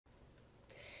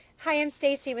Hi, I'm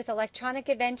Stacy with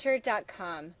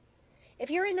electronicadventure.com.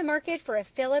 If you're in the market for a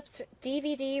Philips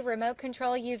DVD remote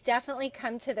control, you've definitely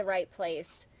come to the right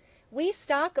place. We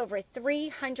stock over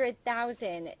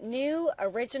 300,000 new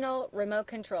original remote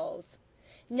controls.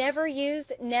 Never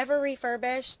used, never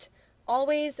refurbished,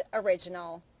 always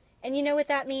original. And you know what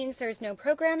that means? There's no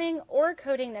programming or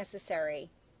coding necessary.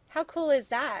 How cool is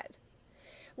that?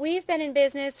 We've been in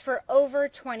business for over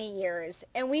 20 years,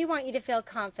 and we want you to feel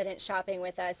confident shopping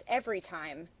with us every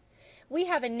time. We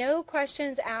have a no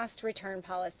questions asked return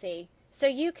policy, so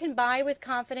you can buy with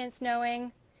confidence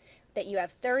knowing that you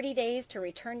have 30 days to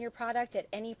return your product at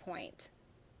any point.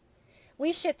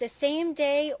 We ship the same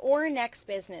day or next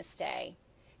business day.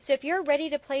 So if you're ready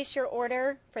to place your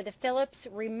order for the Philips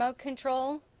remote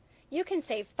control, you can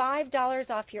save $5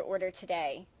 off your order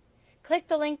today. Click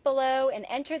the link below and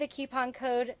enter the coupon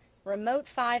code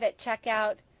REMOTE5 at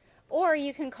checkout, or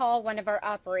you can call one of our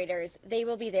operators. They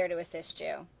will be there to assist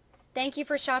you. Thank you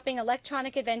for shopping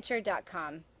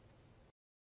electronicadventure.com.